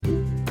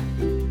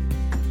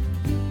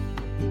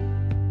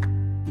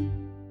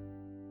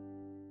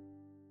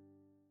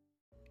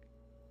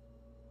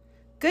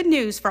Good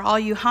news for all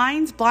you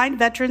Hines Blind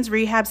Veterans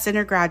Rehab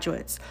Center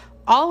graduates.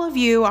 All of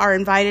you are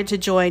invited to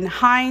join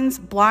Hines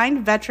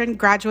Blind Veteran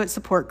Graduate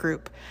Support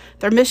Group.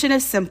 Their mission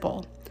is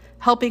simple: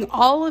 helping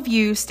all of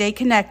you stay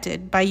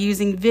connected by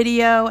using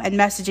video and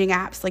messaging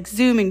apps like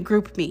Zoom and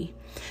GroupMe,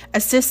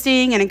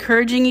 assisting and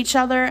encouraging each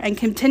other, and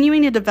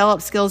continuing to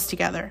develop skills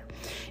together.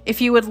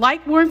 If you would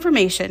like more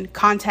information,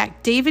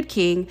 contact David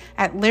King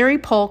at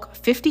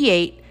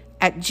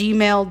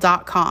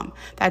larrypolk58@gmail.com.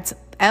 That's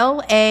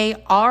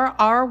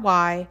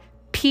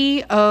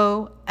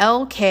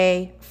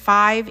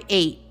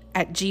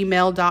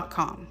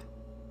LARRYPOLK58@gmail.com.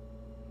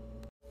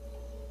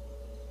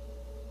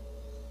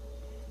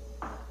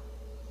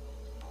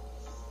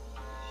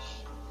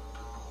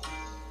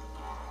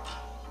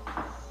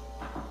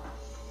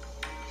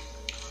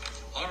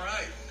 All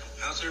right,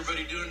 how's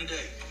everybody doing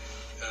today?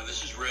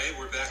 This is Ray.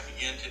 We're back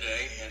again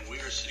today, and we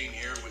are sitting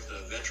here with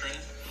a veteran.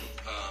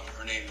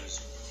 Her name is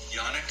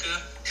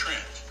Yaneka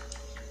Trent,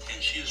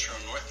 and she is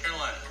from North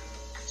Carolina.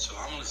 So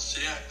I'm going to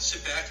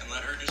sit back and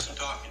let her do some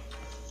talking.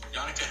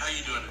 Yaneka, how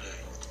you doing today?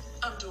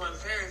 I'm doing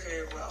very,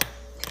 very well.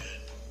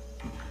 Good.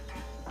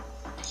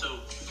 So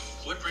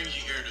what brings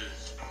you here to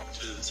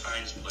this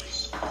Hines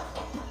place?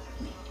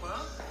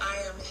 Well, I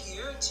am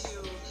here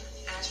to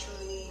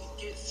actually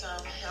get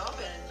some help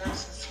and learn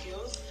some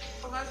skills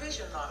for my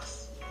vision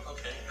loss.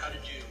 Okay, how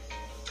did you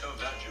come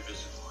about your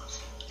vision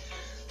loss?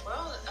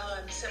 Well,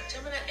 on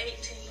September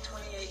 18,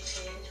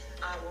 2018,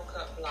 I woke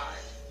up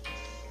blind.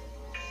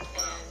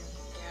 Wow. And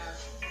yeah,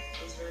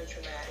 it was very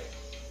traumatic.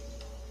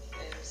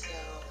 And so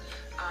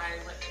I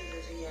went to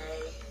the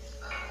VA.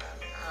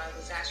 I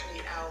was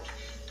actually out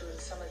doing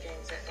summer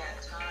games at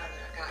that time,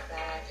 and I got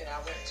back and I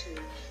went to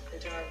the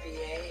Durham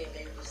VA, and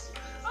they was,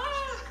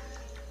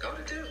 go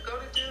to Duke.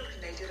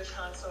 And they did a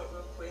consult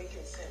real quick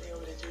and sent me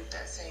over to Duke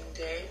that same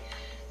day.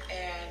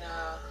 And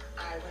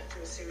I went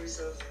through a series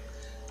of,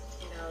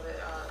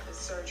 the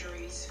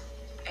surgeries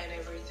and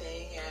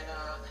everything. And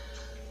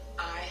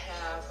I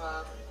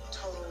have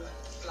total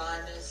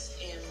blindness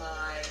in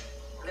my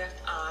left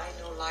eye,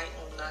 no light,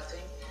 no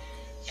nothing.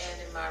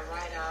 And in my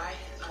right eye,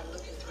 I'm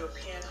looking through a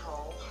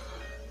pinhole.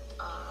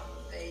 I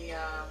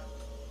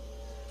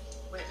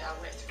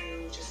went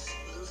through just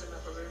losing my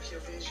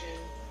peripheral vision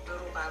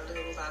little by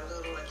little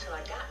until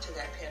I got to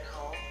that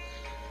pinhole.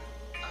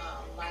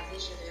 My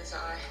vision is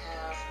I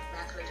have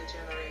macular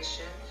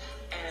degeneration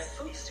and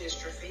Fuchs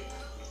dystrophy,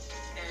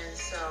 and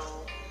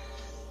so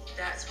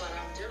that's what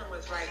I'm dealing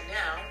with right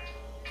now.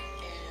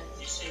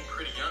 And You seem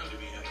pretty young to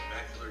be having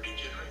macular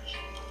degeneration.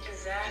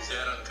 exactly. Is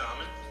that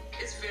uncommon?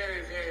 It's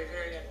very, very,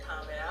 very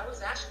uncommon. I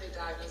was actually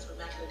diagnosed with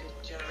macular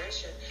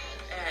degeneration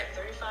at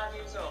 35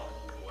 years old.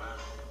 Wow.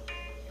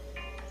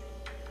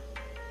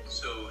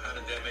 So how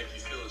did that make you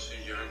feel as soon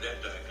as you heard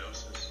that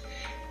diagnosis?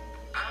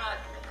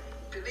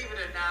 Believe it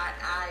or not,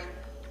 I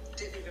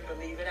didn't even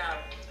believe it. I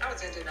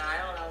was in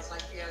denial. I was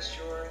like, yeah,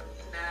 sure,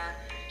 nah.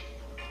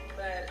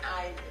 But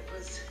I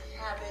was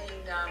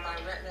having, my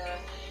retina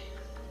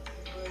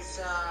was,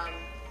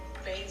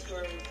 veins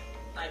were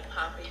like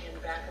popping in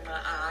the back of my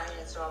eye,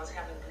 and so I was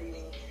having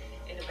bleeding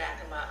in the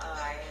back of my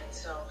eye, and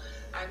so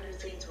I knew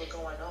things were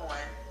going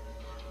on.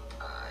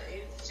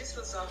 It just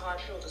was a hard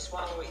pill to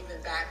swallow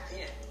even back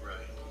then.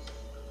 Right.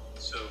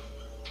 So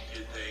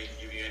did they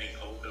give you any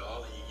hope at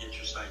all that you get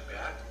your sight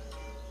back?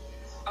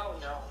 Oh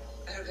no,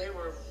 they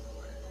were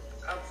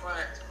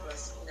upfront.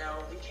 Was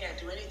we can't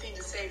do anything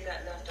to save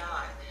that left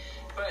eye,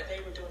 but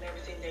they were doing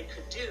everything they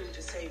could do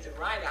to save the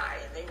right eye,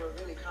 and they were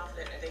really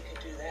confident that they could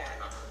do that.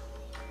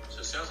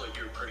 So it sounds like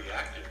you were pretty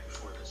active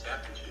before this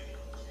happened to you.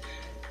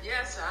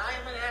 Yes, I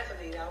am an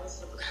athlete. I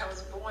was a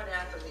born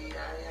athlete.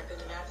 I have been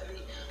an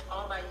athlete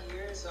all my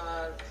years.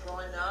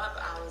 Growing up,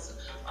 I was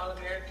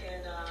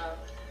All-American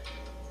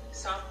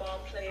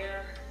softball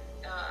player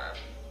at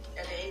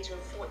the age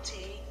of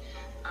 14.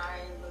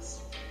 I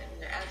was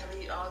an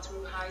athlete all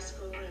through high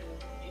school and,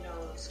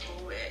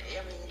 school.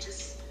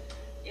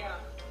 Yeah.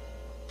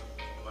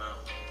 Wow.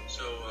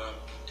 So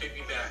take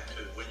me back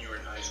to when you were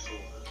in high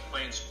school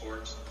playing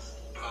sports.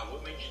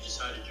 What made you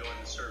decide to join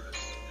the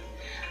service?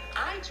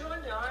 I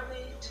joined the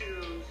Army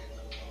to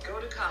go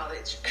to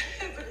college,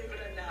 believe it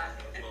or not.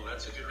 Well,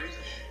 that's a good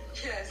reason.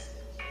 Yes.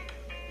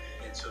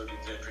 And so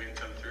did that dream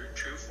come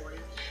true for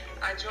you?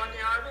 I joined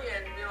the Army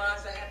and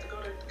realized I had to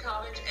go to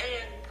college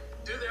and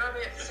do the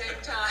Army at the same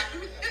time.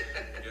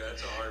 Yeah,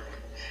 that's a hard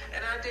one.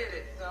 And I did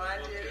it. So I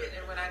did it.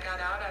 And when I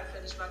got out, I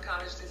finished my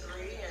college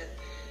degree. And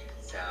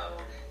so,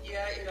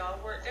 yeah, it all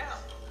worked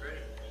out. Great.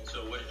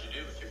 So what did you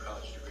do with your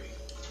college degree?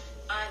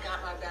 I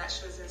got my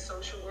bachelor's in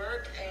social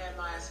work and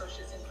my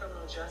associate's in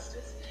criminal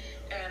justice.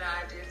 And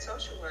I did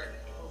social work.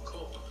 Oh,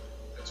 cool.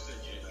 That's good.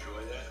 Did you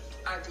enjoy that?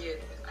 I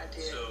did.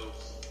 So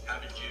how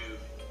did you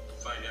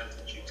find out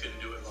that you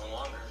couldn't do it no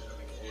longer? I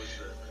mean, what was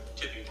the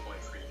tipping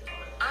point for you?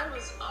 I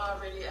was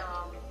already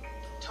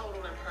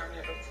total and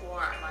permanent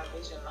before my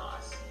vision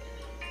loss.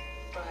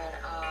 But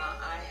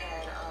I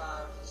had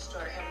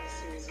started having a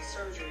series of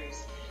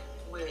surgeries,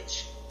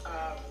 which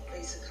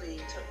basically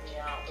took me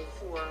out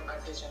before my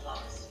vision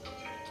loss.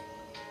 Okay.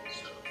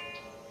 So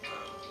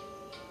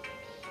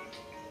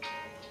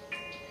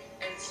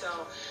so,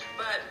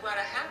 but what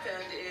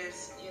happened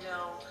is,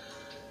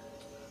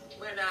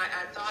 when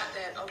I thought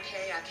that,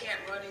 okay, I can't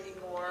run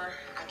anymore,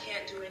 I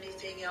can't do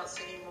anything else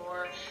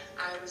anymore,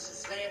 I was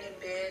just laying in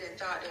bed and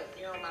thought that,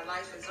 my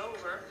life is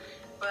over.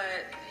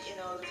 But,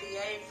 the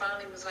VA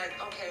finally was like,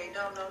 okay,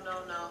 no,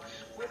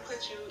 we'll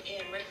put you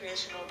in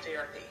recreational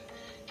therapy.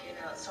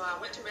 So I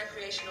went to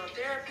recreational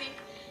therapy,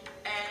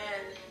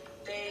 and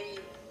they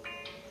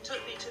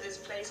took me to this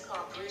place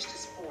called Bridge to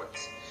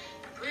Sports.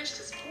 Bridge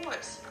to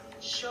Sports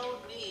showed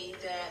me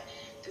that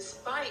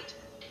despite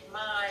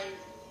my,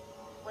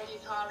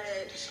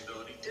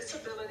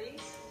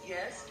 disabilities,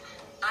 yes,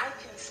 I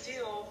can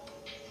still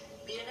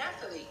be an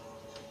athlete.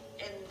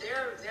 And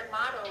their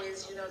motto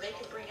is, they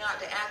can bring out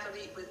the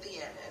athlete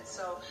within. And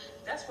so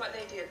that's what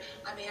they did.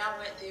 I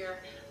went there,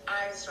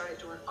 I started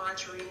doing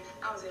archery,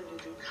 I was able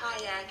to do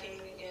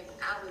kayaking, and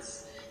I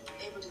was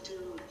able to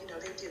do,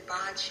 they did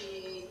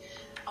bocce,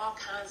 all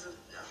kinds of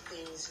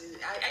things.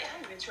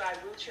 I even tried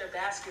wheelchair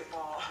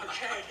basketball,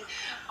 okay?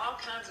 All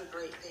kinds of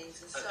great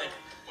things. And I think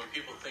when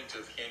people think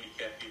of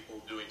handicapped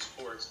people doing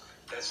sports,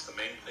 that's the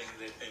main thing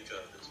they think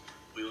of is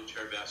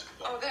wheelchair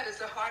basketball. Oh, that is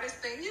the hardest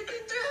thing you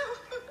can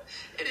do.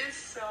 It is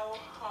so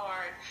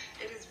hard.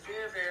 It is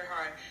very, very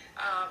hard.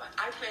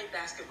 I played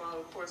basketball,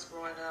 of course,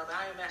 growing up.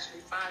 I am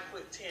actually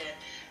 5'10",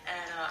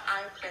 and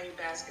I played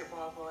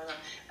basketball growing up.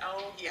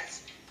 Oh,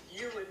 yes.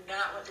 You would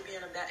not want to be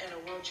in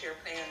a wheelchair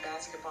playing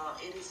basketball.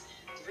 It is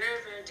very,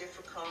 very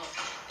difficult.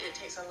 It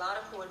takes a lot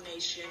of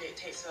coordination. It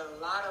takes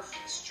a lot of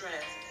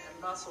strength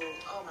and muscle.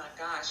 Oh, my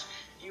gosh.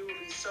 You will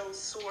be so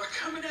sore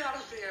coming out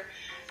of there.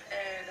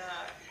 And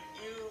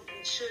you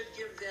should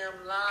give them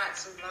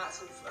lots and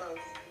lots of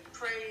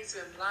praise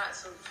and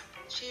lots of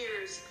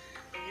cheers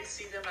when you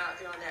see them out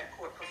there on that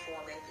court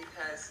performing,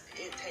 because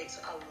it takes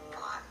a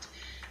lot.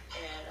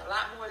 And a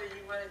lot more than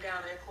you running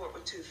down that court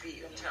with 2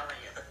 feet, I'm telling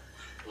you.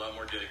 A lot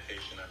more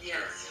dedication, I'm sure.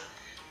 Yeah.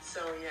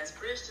 So, yes,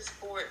 Bridge to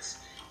Sports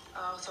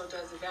also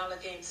does the Valley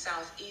Game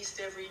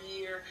Southeast every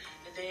year.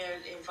 And they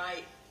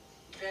invite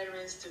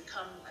veterans to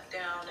come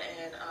down,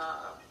 and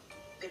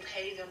they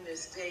pay them to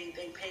stay.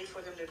 They pay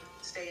for them to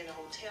stay in a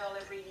hotel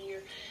every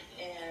year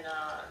and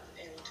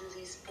do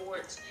these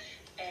sports.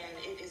 And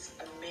it is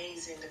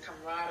amazing, the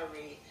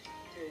camaraderie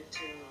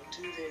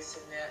to do this,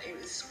 and it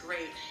was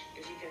great.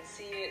 If you can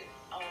see it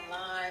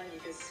online, you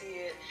can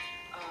see it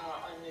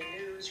on the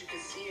news, you can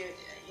see it,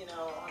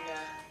 on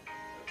the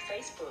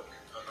Facebook.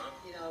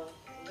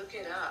 Look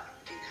it up,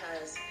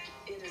 because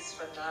it is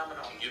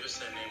phenomenal. Give us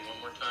that name one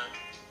more time.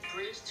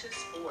 Bridge to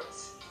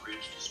Sports.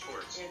 Bridge to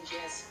Sports. And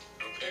yes,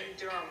 okay. In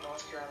Durham,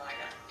 North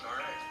Carolina. All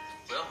right.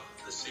 Well,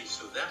 let's see.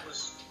 So that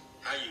was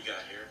how you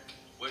got here.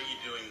 What are you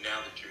doing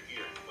now that you're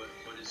here?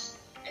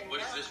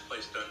 What has this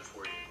place done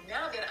for you?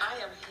 Now that I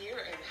am here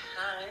in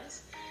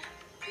Hines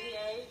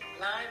VA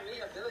Blind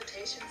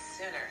Rehabilitation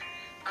Center,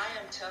 I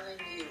am telling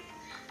you,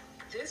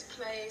 this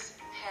place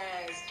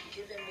has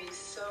given me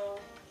so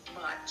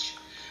much.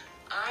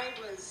 I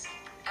was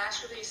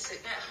actually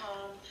sitting at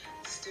home,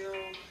 still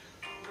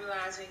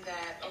realizing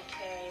that,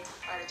 okay,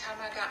 by the time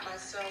I got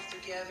myself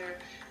together,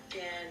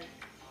 then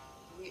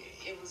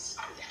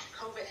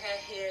COVID had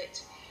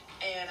hit,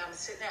 and I'm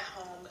sitting at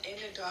home in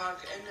the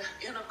dark,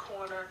 in a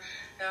corner,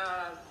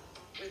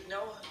 with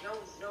no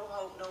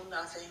hope, no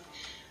nothing.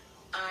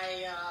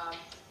 I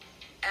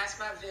asked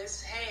my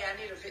vis, hey,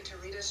 I need a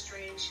Victorita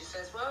stream. She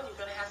says, well, you're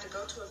going to have to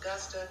go to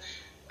Augusta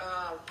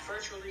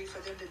virtually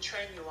for them to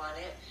train you on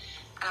it.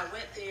 I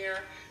went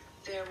there.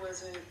 There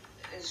was an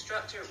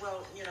instructor,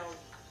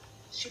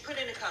 she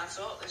put in a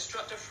consult.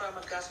 Instructor from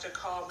Augusta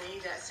called me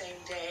that same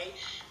day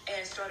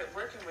and started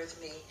working with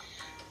me.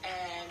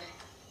 And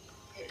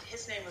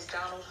his name was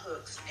Donald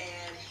Hooks,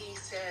 and he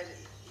said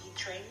he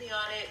trained me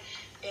on it.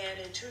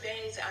 And in 2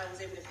 days, I was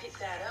able to pick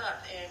that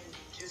up and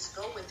just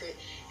go with it.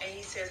 And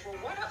he says, well,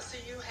 what else do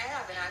you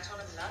have? And I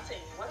told him, nothing.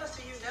 What else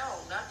do you know?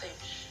 Nothing.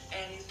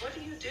 And what do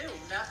you do?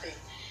 Nothing.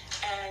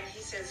 And he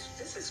says,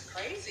 this is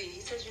crazy. He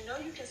says, you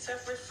can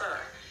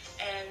self-refer.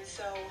 And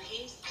so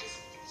he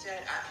just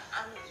said,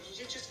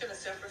 you're just going to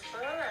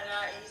self-refer?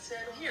 And he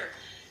said, here.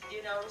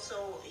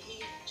 So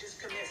he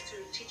just commits to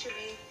teaching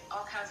me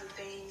all kinds of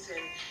things.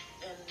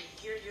 And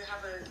here you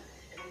have an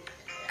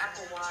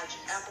Apple Watch,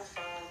 Apple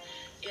phone.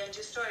 And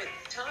just started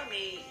telling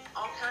me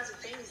all kinds of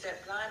things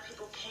that blind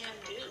people can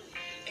do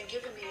and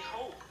giving me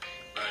hope.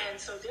 And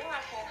so there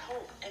I had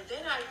hope. And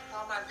then I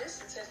called my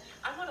VIS and said,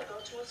 I want to go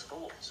to a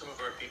school. Some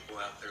of our people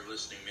out there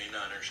listening may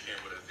not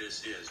understand what a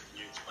VIS is.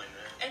 Can you explain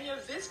that? And your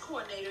VIS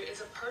coordinator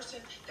is a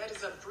person that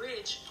is a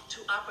bridge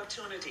to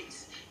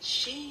opportunities.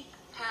 He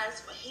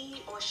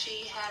or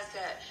she has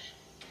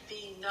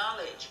the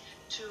knowledge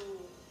to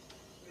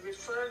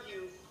refer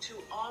you to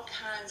all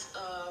kinds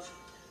of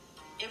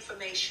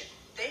information.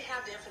 They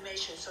have the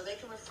information, so they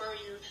can refer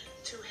you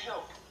to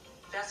help.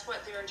 That's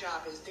what their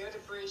job is. They're the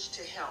bridge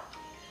to help.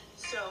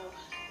 So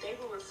they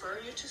will refer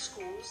you to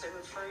schools. They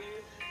refer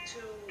you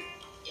to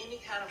any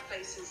kind of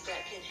places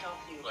that can help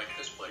you. Like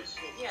this place?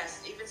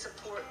 Yes, even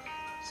support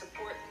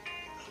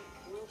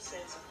groups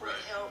and support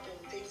help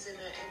and things in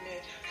the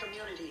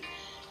community.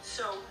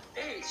 So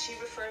she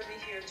referred me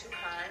here to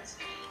Hines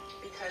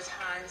because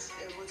Hines,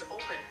 it was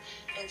open.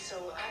 And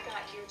so I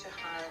got here to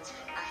Hines.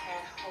 I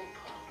had hope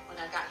when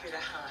I got here to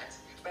Hines,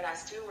 but I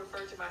still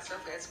referred to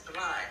myself as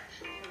blind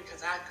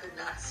because I could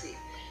not see.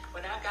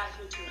 When I got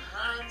here to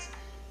Hines,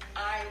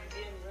 I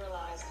didn't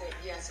realize that,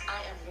 yes,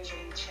 I am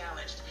visually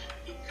challenged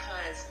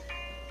because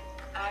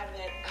I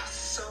met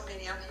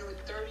I'm here with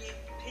 30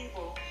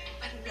 people.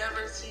 I've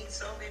never seen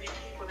so many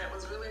people that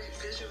was really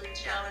visually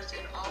challenged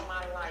in all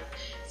my life.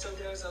 So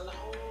there's a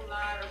whole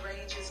lot of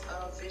ranges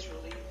of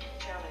visually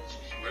challenged.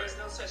 Right. There's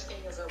no such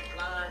thing as a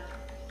blind,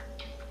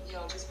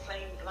 just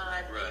plain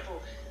blind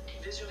people.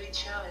 Visually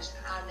challenged.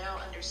 I now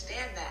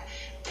understand that.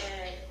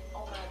 And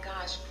oh my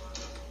gosh,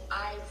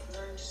 I've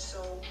learned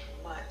so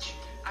much.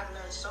 I've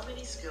learned so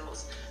many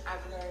skills.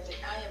 I've learned that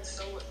I am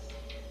so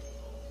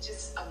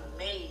just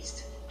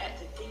amazed at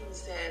the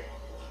things that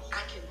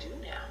I can do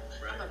now.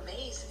 Right. I'm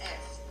amazed at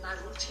my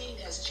routine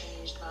has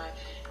changed. My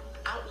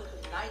outlook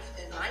of life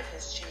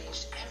has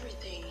changed.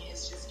 Everything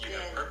has just been. You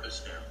have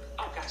purpose now.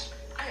 Oh gosh,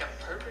 I have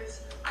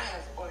purpose. I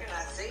have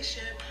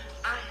organization.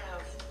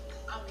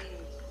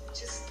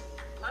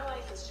 My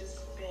life has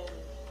just been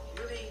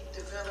really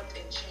developed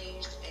and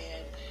changed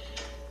and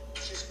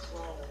just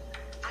grown.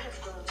 I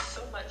have grown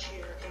so much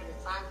here in the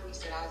 5 weeks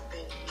that I've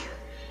been here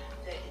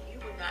that you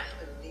would not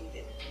have believed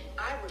it.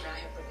 I would not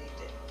have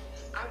believed it.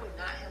 I would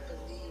not have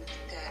believed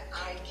that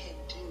I can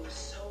do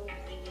so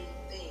many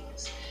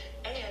things.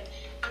 And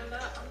I'm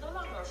no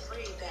longer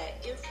afraid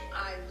that if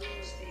I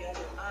lose the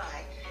other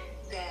eye,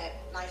 that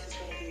life is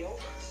going to be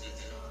over.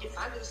 If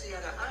I lose the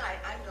other eye,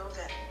 I know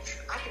that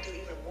I can do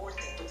even more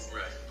things.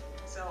 Right.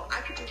 So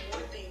I can do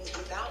more things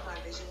without my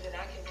vision than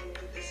I can do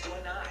with this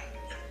one eye.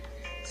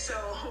 So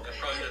that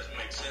probably doesn't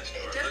make sense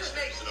to our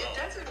listeners at all. It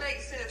doesn't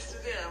make sense to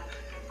them,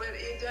 but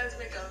it does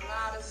make a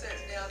lot of sense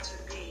now to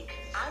me.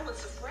 I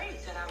was afraid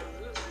that I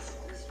would lose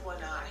this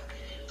one eye,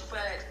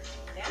 but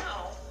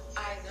now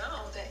I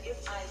know that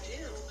if I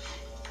do,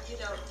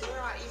 there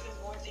are even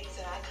more things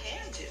that I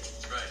can do.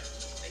 Right.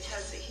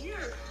 Because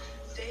here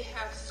they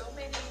have so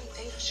many.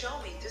 They've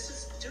shown me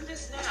do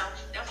this now.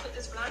 Now put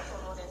this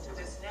blindfold on and do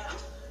this now.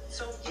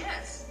 So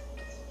yes,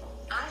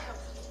 I have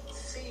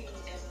seen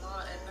and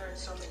learned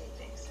so many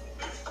things.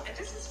 And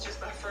this is just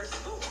my first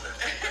move.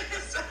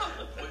 So,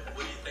 what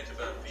do you think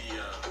about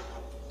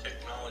the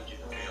technology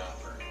that they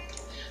offer?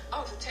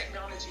 Oh, the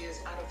technology is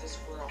out of this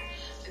world.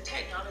 The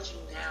technology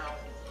now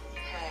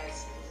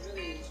has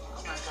really,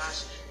 oh my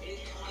gosh,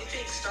 you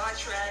think Star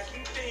Trek,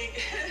 you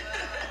think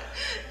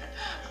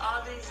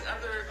all these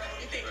other,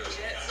 you think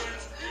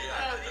Jetsons,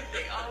 you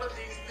think all of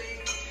these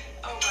things.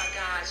 Oh my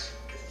gosh,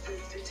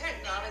 the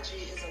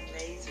technology is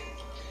amazing.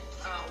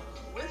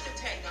 With the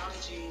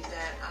technology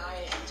that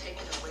I am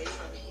taking away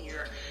from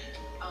here,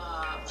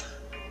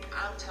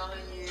 I'm telling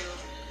you,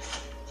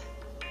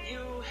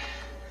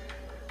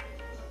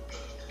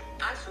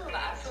 I feel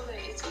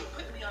like it's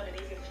putting me on an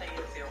even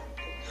playing field.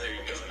 There you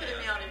go. It's putting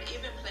me on an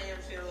even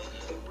playing field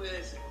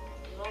with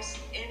most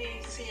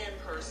any seeing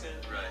person.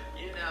 Right.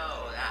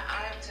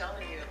 I am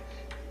telling you,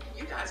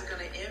 you guys are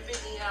going to envy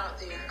me out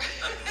there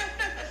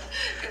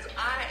because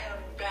I am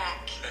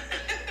back.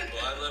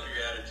 Well, I love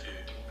your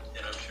attitude.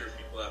 And I'm sure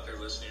people out there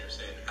listening are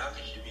saying, how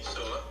can she be so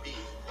upbeat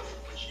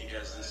when she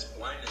has this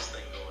blindness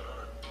thing going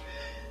on?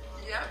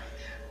 Yep.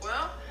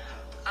 Well,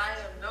 I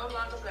am no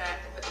longer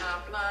blind.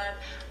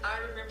 I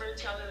remember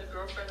telling a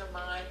girlfriend of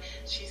mine,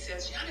 she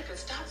says, Yaneka,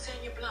 stop saying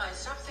you're blind.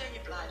 Stop saying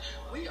you're blind.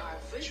 We are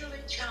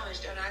visually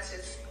challenged. And I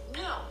says,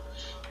 no,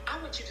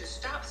 I want you to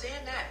stop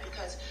saying that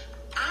because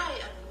I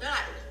am not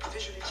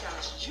visually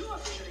challenged. You are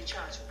visually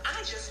challenged. I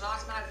just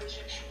lost my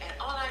vision, and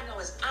all I know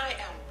is I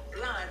am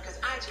blind because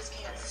I just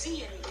can't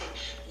see anything.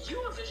 You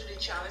are visually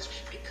challenged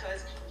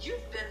because you've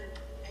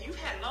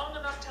had long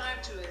enough time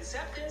to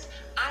accept this.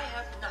 I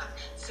have not.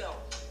 So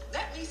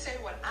let me say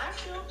what I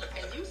feel,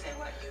 and you say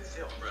what you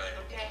feel. Right.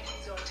 Okay?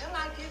 So until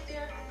I get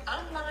there,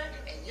 I'm blind,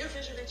 and you're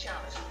visually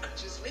challenged.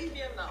 Just leave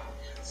me alone.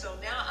 So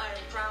now I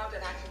am proud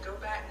that I can go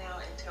back now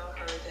and tell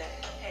her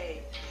that,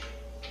 hey,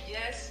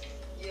 yes,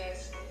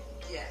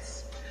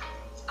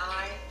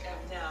 I am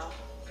now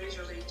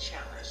visually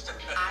challenged.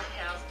 I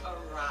have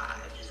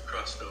arrived. You've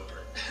crossed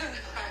over.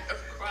 I have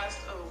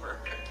crossed over.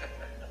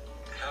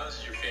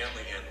 How's your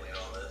family handling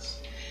all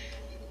this?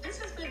 This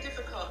has been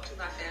difficult to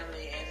my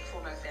family and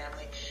for my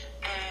family.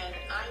 And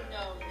I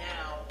know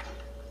now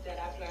that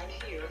I've learned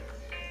here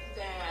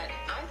that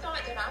I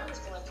thought that I was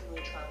going through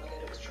a trauma,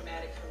 that it was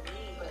traumatic for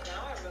me, but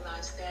now I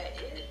realize that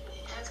it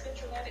has been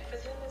traumatic for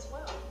them as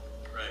well.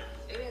 Right.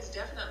 It has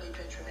definitely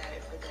been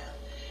traumatic for them.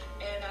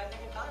 And I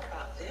never thought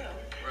about them.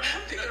 Right.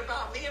 I'm thinking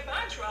about me and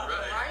my trauma,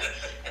 right?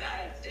 And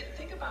I didn't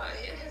think about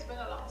it. It has been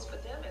a loss for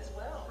them as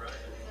well. Right.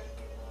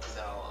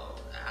 So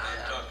I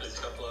talked to a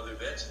couple other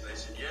vets, and they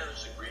said, yeah,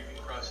 there's a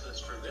grieving process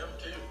for them,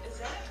 too.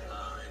 Exactly.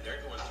 And they're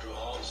going through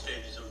all the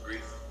stages of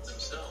grief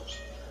themselves.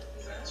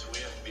 Exactly. And so we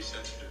have to be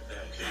sensitive to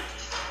that, too.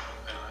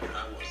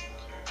 I wasn't.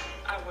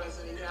 I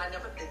wasn't either. I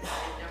never think about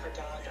it. It never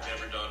dawned on me. It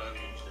never dawned on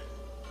me, too.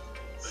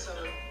 But, So,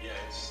 yeah,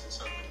 it's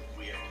something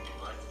we have to be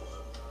mindful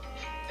of.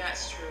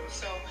 That's true.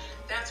 So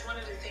that's one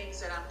of the things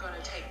that I'm going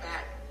to take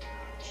back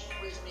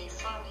with me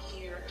from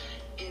here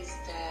is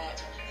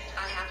that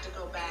I have to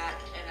go back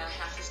and I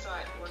have to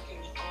start working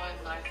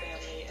on my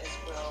family as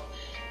well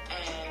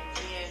and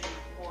being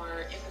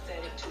more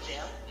empathetic to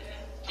them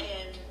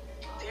and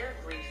their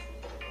grief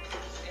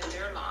and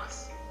their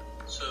loss.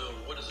 So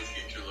what does the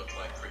future look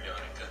like for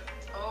Yaneka?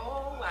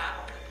 Oh,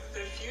 wow. The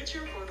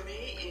future for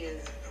me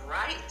is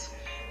bright.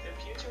 The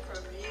future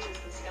for me is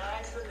the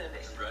sky's the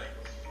limit. Right.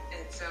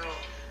 And so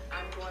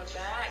I'm going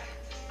back.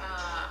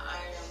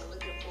 I am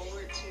looking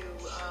forward to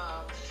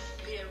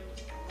being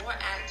more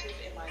active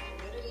in my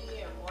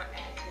community and more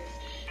active,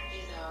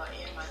 in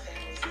my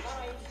family's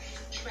life.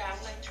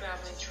 Traveling,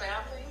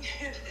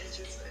 and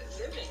just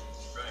living.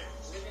 Right.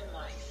 Living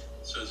life.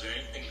 So is there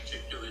anything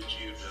particular that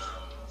you'd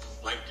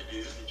like to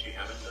do that you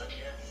haven't done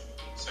yet?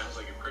 Sounds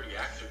like you're pretty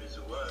active as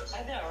it was.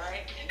 I know,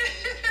 right?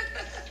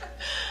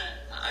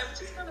 I'm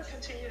just going to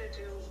continue to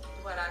do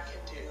what I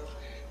can do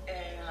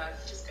and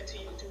just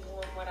continue to do more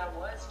of what I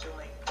was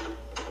doing.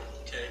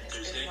 Okay, if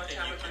there's anything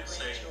you can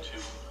say to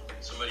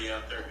somebody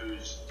out there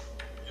who's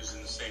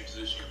in the same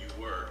position you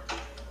were,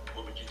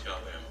 what would you tell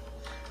them?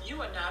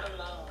 You are not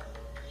alone.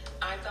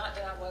 I thought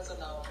that I was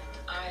alone.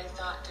 I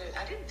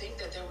didn't think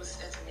that there was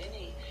as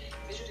many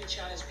visually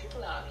challenged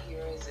people out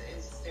here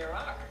as there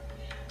are.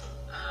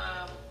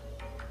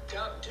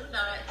 Do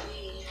not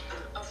be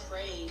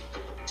afraid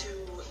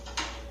to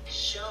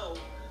show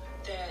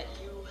that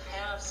you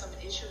have some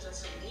issues and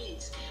some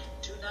needs.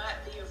 Do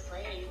not be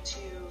afraid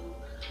to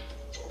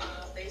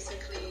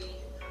basically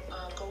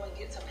go and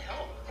get some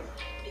help,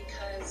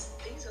 because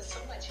things are so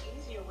much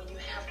easier when you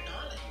have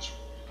knowledge.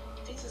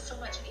 Things are so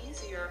much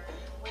easier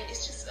when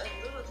it's just a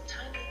little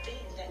tiny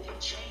thing that can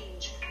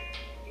change,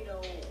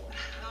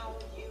 how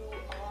you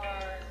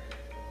are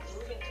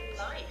moving through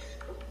life.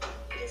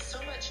 It is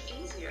so much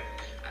easier.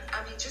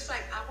 I mean, just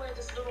like I wear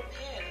this little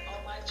pin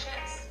on my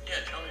chest.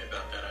 Yeah, tell me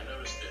about that. I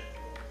noticed it.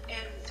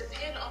 And the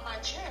pin on my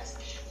chest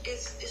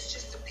it's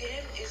just a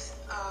pin. It's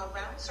a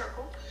round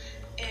circle,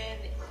 and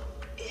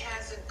it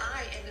has an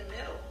eye in the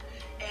middle.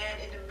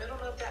 And in the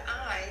middle of the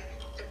eye,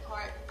 the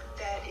part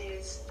that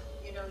is,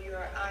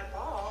 your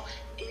eyeball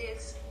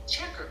is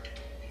checkered.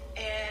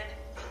 And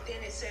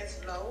then it says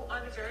low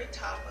on the very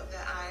top of the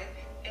eye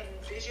and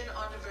vision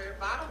on the very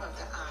bottom of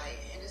the eye.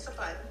 And it's a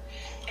button.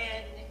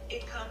 And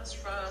it comes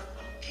from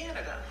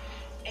Canada.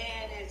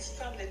 And it's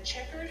from the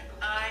Checkered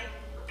Eye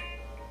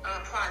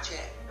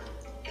Project.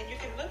 And you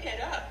can look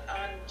it up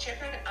on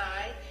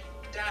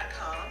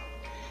checkeredeye.com.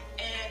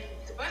 And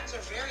the buttons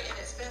are very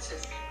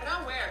inexpensive. But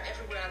I wear it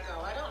everywhere I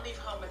go. I don't leave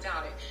home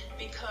without it,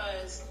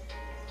 because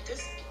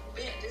this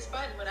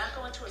button, when I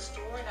go into a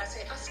store and I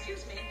say,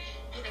 excuse me,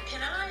 can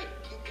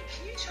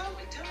you tell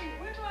me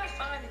where do I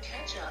find the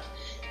ketchup?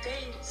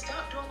 They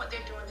stop doing what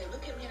they're doing. They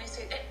look at me and they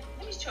say, hey,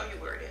 let me show you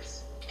where it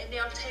is. And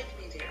they'll take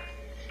me there.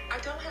 I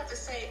don't have to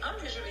say, I'm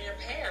visually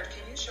impaired.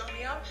 Can you show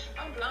me out?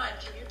 I'm blind.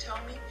 Can you tell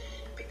me?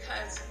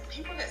 Because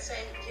people that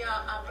say,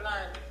 yeah, I'm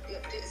blind,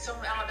 I'm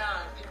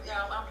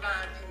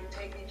blind, can you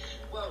take me?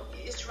 Well,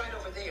 it's right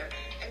over there.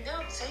 And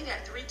they'll say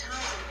that 3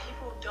 times and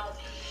people don't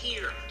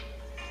hear.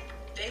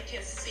 They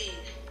can see.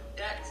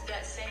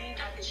 That saying,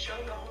 I can show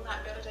you a whole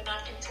lot better than I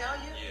can tell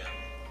you. Yeah.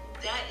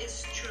 That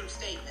is a true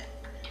statement.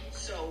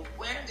 So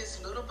wearing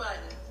this little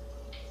button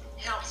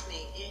helps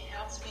me. It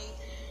helps me.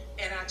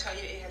 And I tell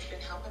you, it has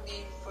been helping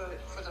me for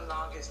the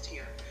longest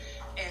here.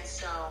 And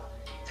so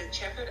the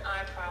Checkered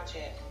Eye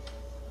Project,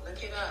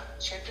 look it up,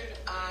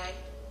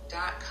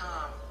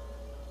 checkeredeye.com.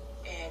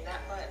 And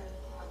that button,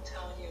 I'm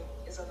telling you,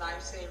 is a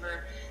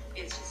lifesaver.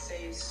 It just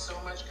saves so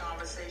much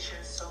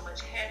conversation, so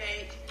much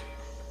headache.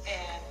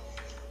 And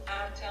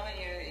I'm telling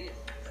you,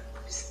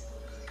 just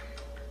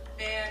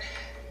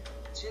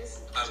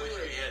I wish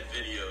we had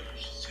video. You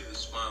should see the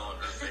smile on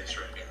her face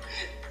right now.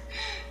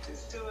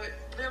 Just do it.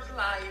 Live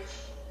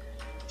life.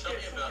 Tell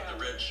me about the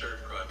Red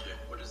Shirt Project.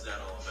 What is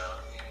that all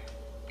about?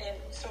 And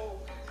so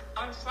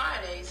on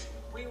Fridays,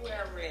 we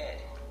wear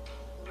red.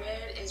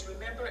 Red is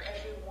remember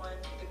everyone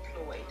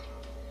deployed.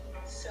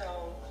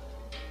 So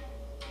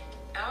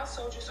our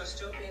soldiers are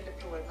still being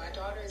deployed. My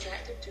daughter is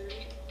active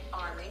duty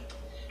Army,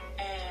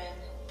 and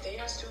they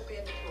are still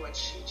being deployed.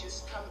 She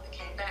just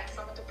came back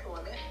from a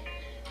deployment,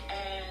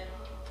 and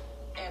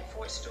at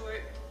Fort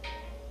Stewart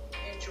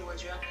in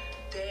Georgia,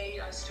 they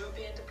are still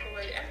being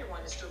deployed.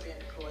 Everyone is still being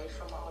deployed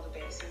from all the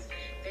bases.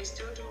 They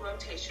still do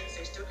rotations.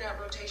 They still got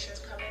rotations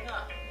coming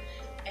up.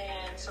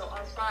 And so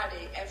on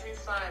Friday, every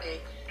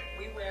Friday,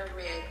 we wear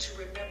red to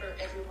remember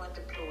everyone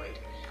deployed.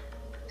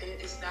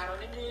 It's not on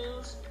the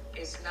news.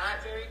 It's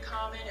not very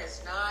common.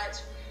 It's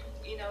not,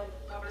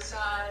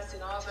 publicized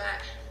and all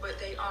that. But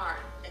they are.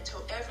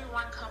 Until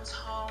everyone comes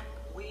home,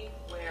 we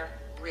wear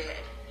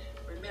red.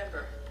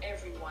 Remember,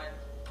 everyone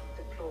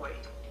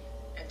deployed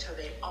until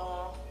they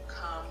all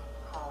come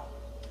home.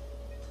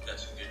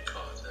 That's a good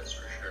cause, that's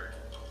for sure.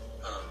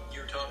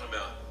 You were talking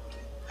about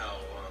how